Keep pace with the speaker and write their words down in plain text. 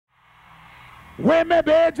When me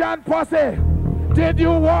Bajan posse, did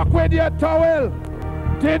you walk with your towel?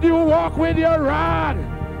 Did you walk with your rod?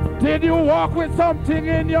 Did you walk with something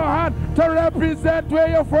in your hand to represent where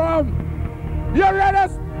you're from? You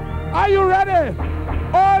ready? Are you ready?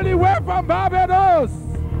 All the way from Barbados.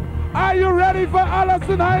 Are you ready for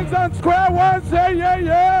ALISON HINDS and Square One? Say yeah,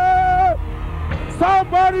 yeah.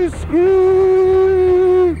 Somebody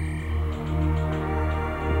scream.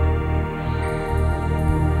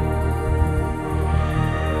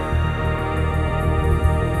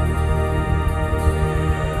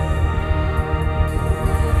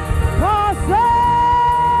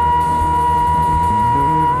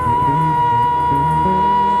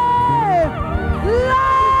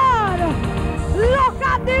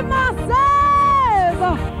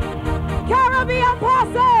 Caribbean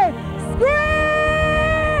posse, scream!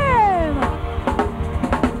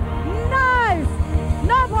 Nice,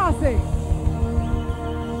 no posse.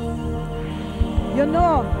 You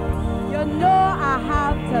know I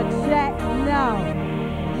have to check now.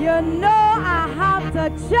 You know I have to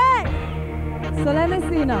check. So let me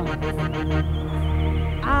see now.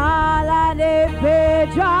 All of the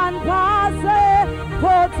pigeon posse,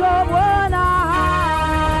 put up one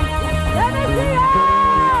hand. Let me see you.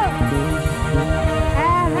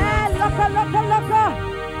 Look.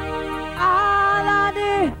 All of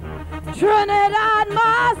the Trinidad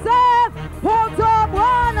massive, put up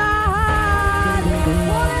one hand.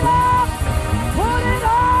 Put it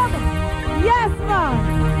up. Yes, man.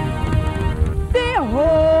 The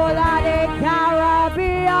whole of the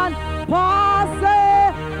Caribbean posse,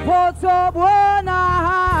 put up one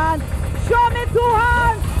hand. Show me two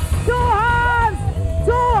hands.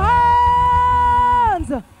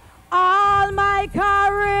 All my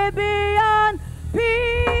Caribbean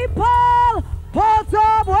people, put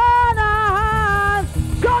up one hand.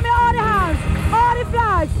 Show me all the hands, all the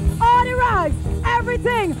flags, all the rags,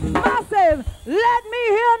 everything massive. Let me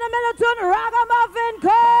hear the militant ragamuffin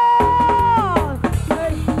call.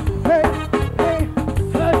 Hey.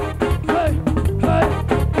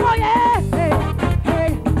 Oh yeah.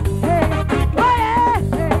 Hey. Oh yeah.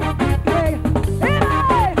 Hey.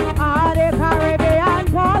 All the Caribbean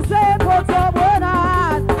posse, put up one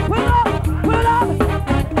hand. Pull up.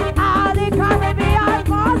 All the Caribbean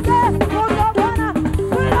posse, put up one hand.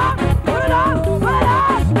 Pull up.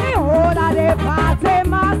 The whole of the party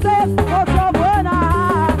massive, put up one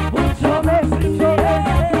hand. Show me.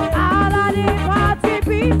 All of the party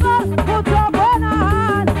people, put up one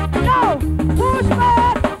hand. Now, push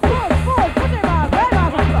back. Push. Put it back.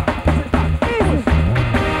 Easy.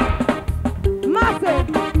 Massive.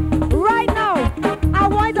 Right now, I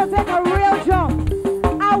want you to take a real jump.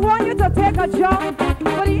 I want you to take a jump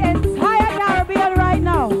for the entire Caribbean right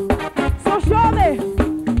now. So show me.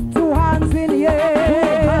 Two hands in the air.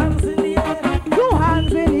 Two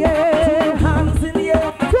hands in the air.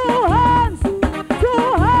 Two hands.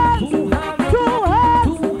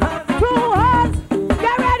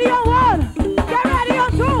 Get ready on one. Get ready on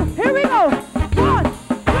two. Here we go. One,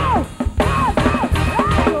 go.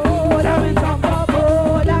 Let me jump up.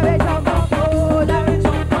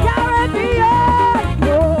 Caribbean.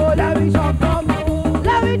 Let me jump up. Caribbean.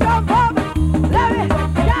 Let me jump up.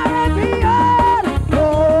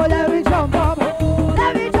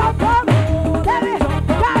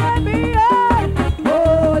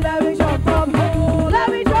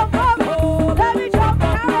 Caribbean. Let me jump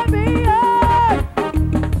up. Caribbean.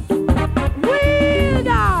 Wheel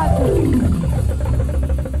that.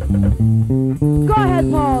 Go ahead,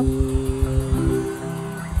 Paul.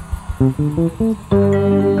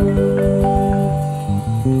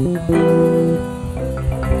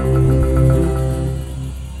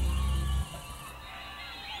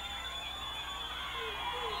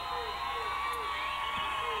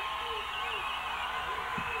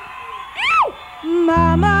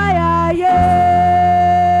 Mama, yeah,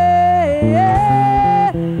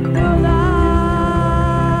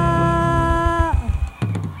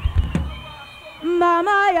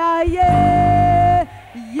 Mama, yeah,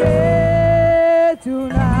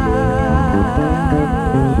 tonight.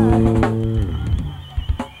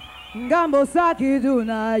 Gambo saki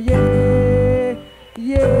duna,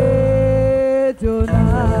 yeah,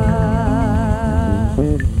 tonight.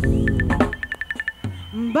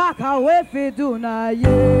 Baka wefi duna,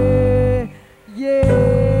 yeah,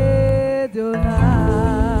 tonight.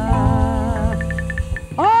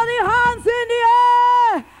 All the hands in the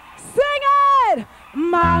air, sing it,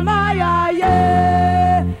 Mama,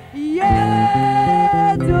 yeah,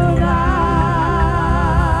 tonight.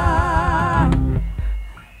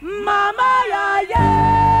 Mama,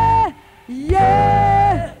 yeah,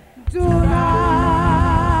 tonight.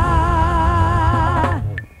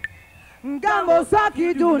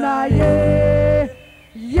 duna, yeah,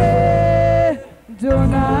 yeah,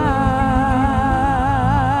 duna.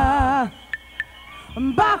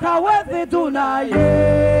 Baka wewe duna,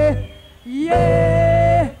 yeah,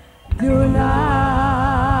 yeah, duna.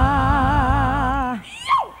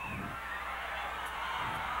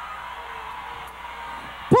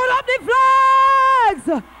 Put up the flags.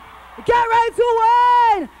 Get ready to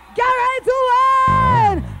win. Get ready to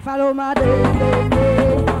win. Follow my day.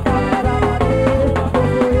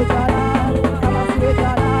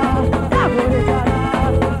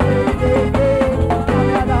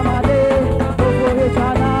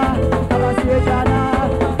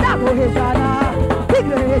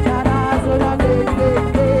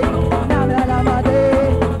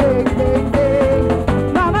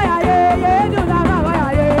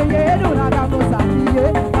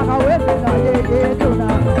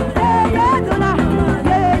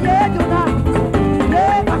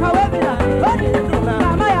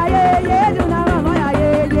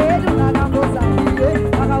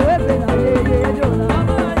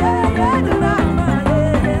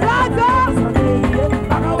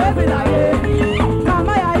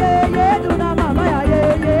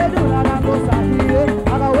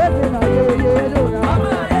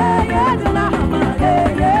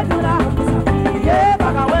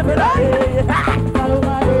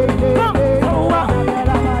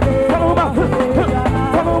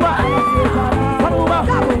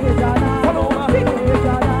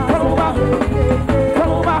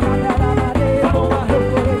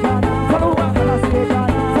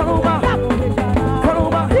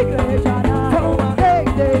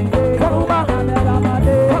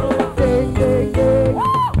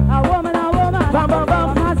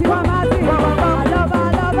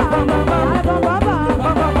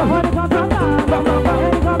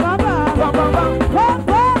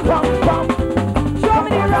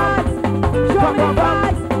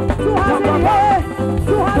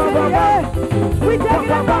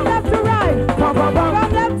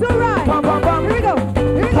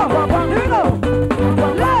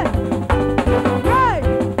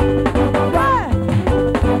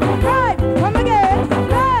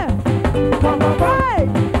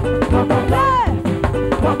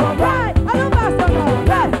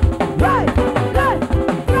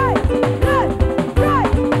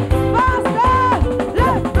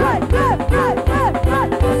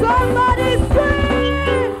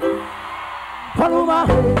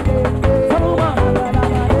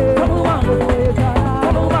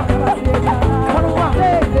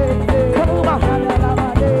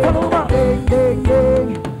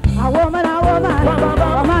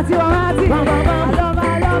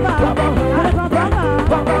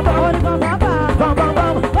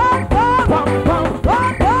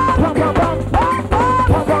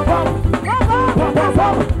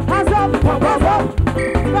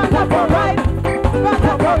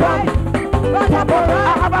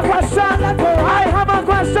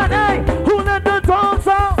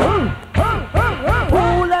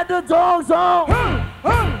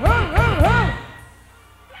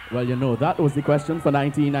 Well, you know, that was the question for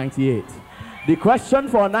 1998. The question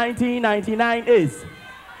for 1999 is,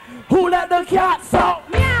 who let the cats out?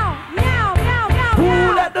 Meow, meow, meow, meow.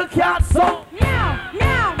 Who let the cats out? Meow,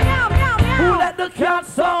 meow, meow, meow, meow. Who let the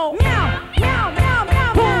cats out? Meow, meow, meow,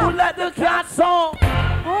 meow. Who let the cats out?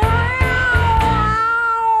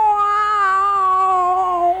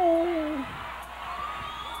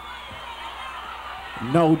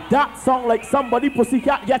 Now that sound like somebody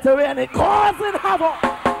pussycat get away and it causing havoc.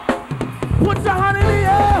 Put your hand in the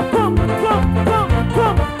air. Come, come, come,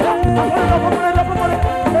 come.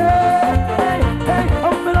 Hey, hey,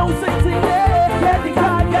 I'm in 016, yeah. Get the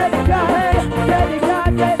car, get the car. Hey, get the car,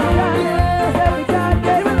 get the car. Yeah, get the car,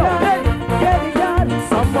 get the car. Hey, get the car.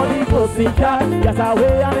 Somebody pussycat get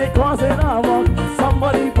away and it causing havoc.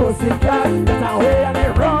 Somebody pussycat get away and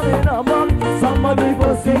it running amok. Somebody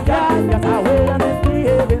pussycat get away and it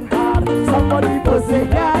behaving bad. Somebody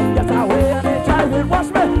pussycat get away and it driving. Watch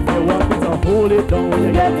me. You want me to hold it down. When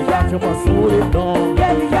you get the cat, you must hold it down.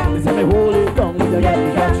 Get the cat. They say me hold it down. When you get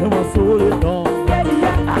the cat, you must hold it down. Get the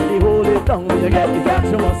cat. And they hold it down. When you get the cat,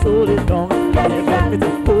 you must hold it down. Get the cat. Me to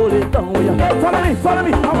hold it down. When you follow me, follow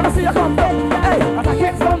me. I wanna see you come down. Hey, attack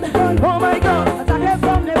it from the front. Oh my God. Attack it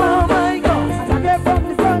from the front. Oh my God. Attack it from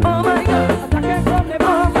the front. Oh my God. Attack it from the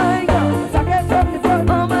front. Oh my God. Attack it from the front.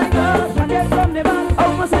 Oh my God. Attack it from the back.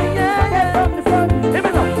 Oh my say yeah. Attack it from the front. Here we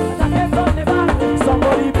go. Attack it from the back.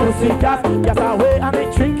 Somebody pussycat get away and they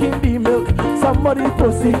drinking the milk. Somebody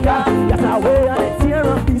pussycat get away and they tear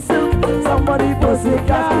up the silk. Somebody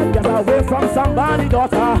pussycat get away from somebody's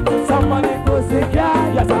daughter. Somebody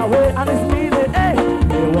pussycat get away and it's needed. Hey,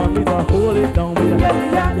 you want me to hold it down with you?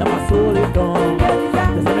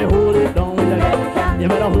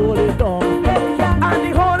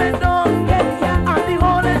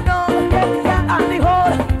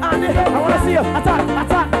 you. Attack,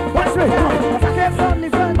 attack. Watch me. Come on. Attack it from the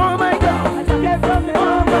front. Oh my God. Attack it from the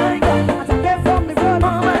Oh my God. Attack it from the front. Oh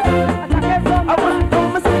my God. Attack it from I want to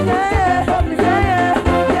come and sing. Yeah, from the yeah,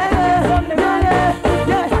 yeah, from the yeah,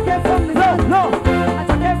 yeah. Attack it from the front. No.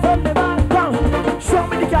 Attack it from the back. Come. Show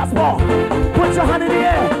me the gas ball. Put your hand in the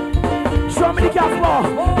air. Show me the gas ball.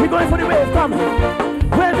 We're going for the wave. Come.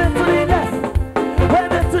 Wave it to the left.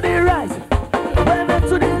 Wave it to the right. Wave it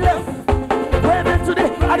to the left. Wave it to the.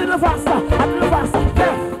 I did it faster. I did it faster.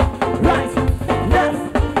 Left, right, left,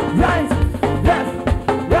 right, left,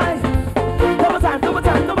 right. Double time, double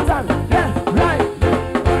time, double time. Left, right.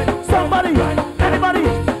 Somebody, anybody,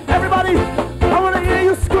 everybody. I want to hear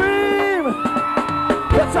you scream.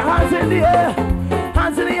 Put your hands in the air.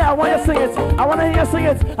 Hands in the air. I want you to sing it. I want to hear you sing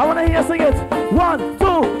it. I want to hear you sing it. 1,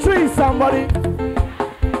 2, 3. Somebody.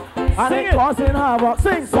 And it causing havoc.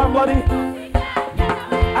 Sing somebody.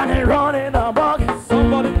 And it running amok.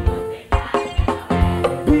 Somebody.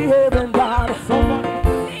 Behaving bad. Somebody.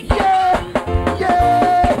 Yeah,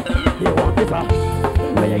 yeah. You want it up.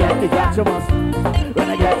 When you get the catch you must. When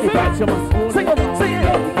I get the catch you must. Sing it, sing it.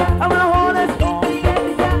 I'm gonna hold it.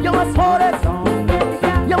 You must hold it.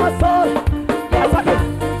 You must hold it. Attack it.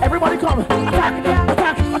 Everybody come. Attack, attack,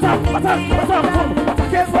 attack, attack, attack, come.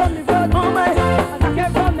 Attack it from the front. Oh my. Attack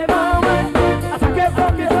it from the